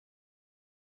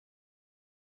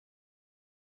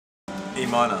E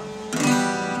minor.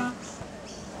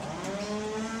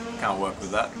 Can't work with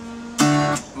that.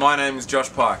 My name is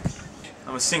Josh Pyke.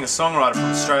 I'm a singer-songwriter from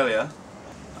Australia.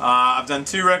 I've done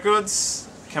 2 records,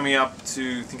 coming up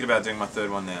to thinking about doing my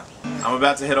 3rd one now. I'm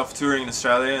about to head off touring in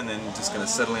Australia and then just going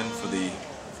to settle in for the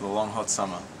long hot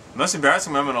summer. The most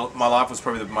embarrassing moment of my life was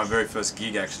probably my very first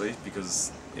gig actually,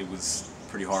 because it was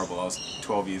pretty horrible. I was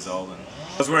 12 years old and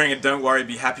I was wearing a "Don't Worry,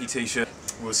 Be Happy" t-shirt.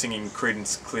 We were singing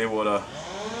Creedence Clearwater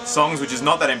songs, which is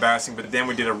not that embarrassing, but then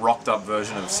we did a rocked up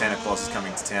version of Santa Claus Is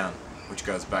Coming to Town, which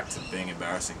goes back to being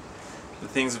embarrassing. But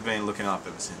things have been looking up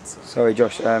ever since. So. Sorry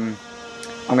Josh, I'm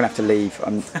gonna have to leave.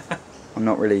 I'm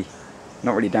not really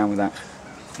down with that.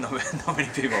 Not many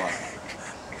people are.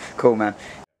 Cool, man.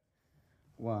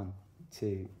 1,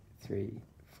 2, 3,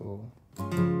 4.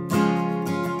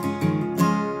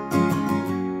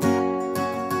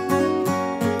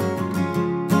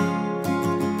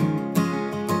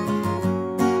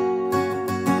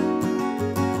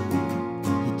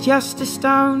 You're just a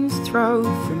stone's throw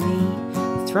from me.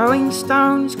 Throwing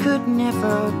stones could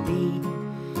never be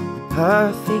the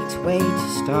perfect way to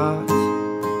start.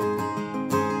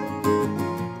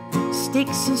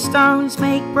 Sticks and stones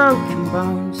make broken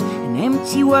bones, and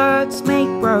empty words make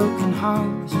broken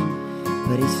homes.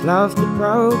 But it's love that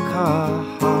broke our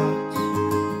hearts.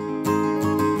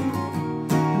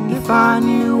 And if I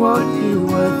knew what you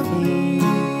were thinking,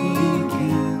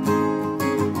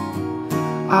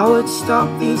 I would stop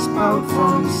this boat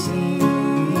from sinking.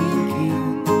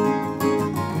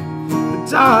 But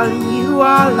darling, you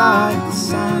are like the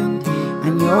sand,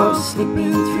 and you're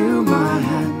slipping through my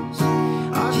hands.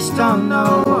 I just don't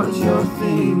know what you're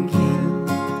thinking.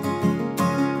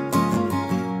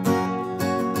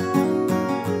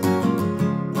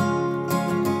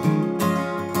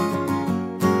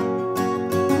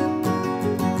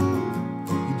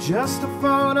 You're just a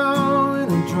photo in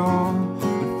a drawer,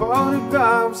 with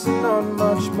photographs and not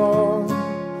much more.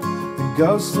 The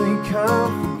ghosts we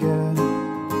can't forget.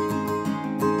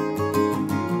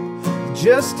 You're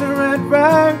just a red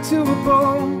rag to a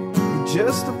bull,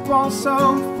 just a false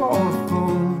hope for a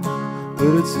fool,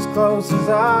 but it's as close as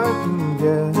I can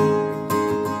get.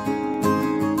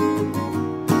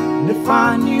 And if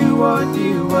I knew what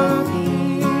you were thinking,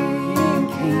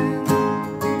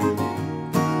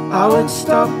 I would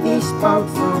stop this boat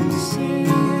from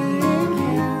sinking.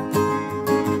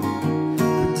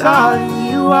 But darling,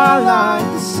 you are like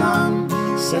the sun,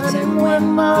 setting when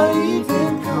my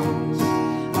evening comes.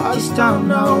 I just don't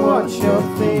know what you're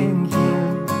thinking.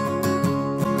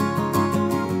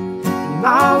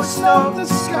 I would stop the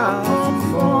sky from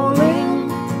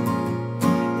falling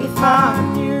if I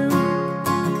knew,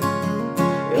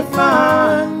 if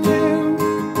I knew.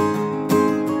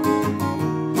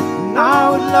 And I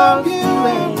would love you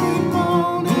every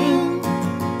morning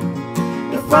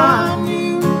if I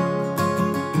knew,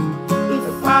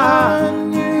 if I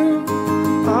knew,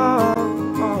 oh,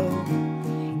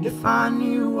 if I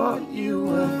knew what you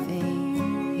were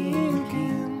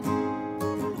thinking.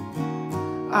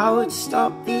 I would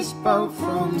stop this boat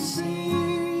from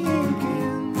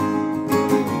sinking.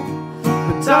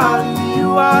 But darling, you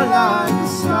are like the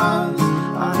stars.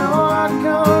 I know I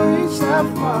can't reach that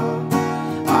far.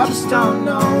 I just don't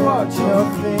know what you're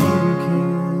thinking.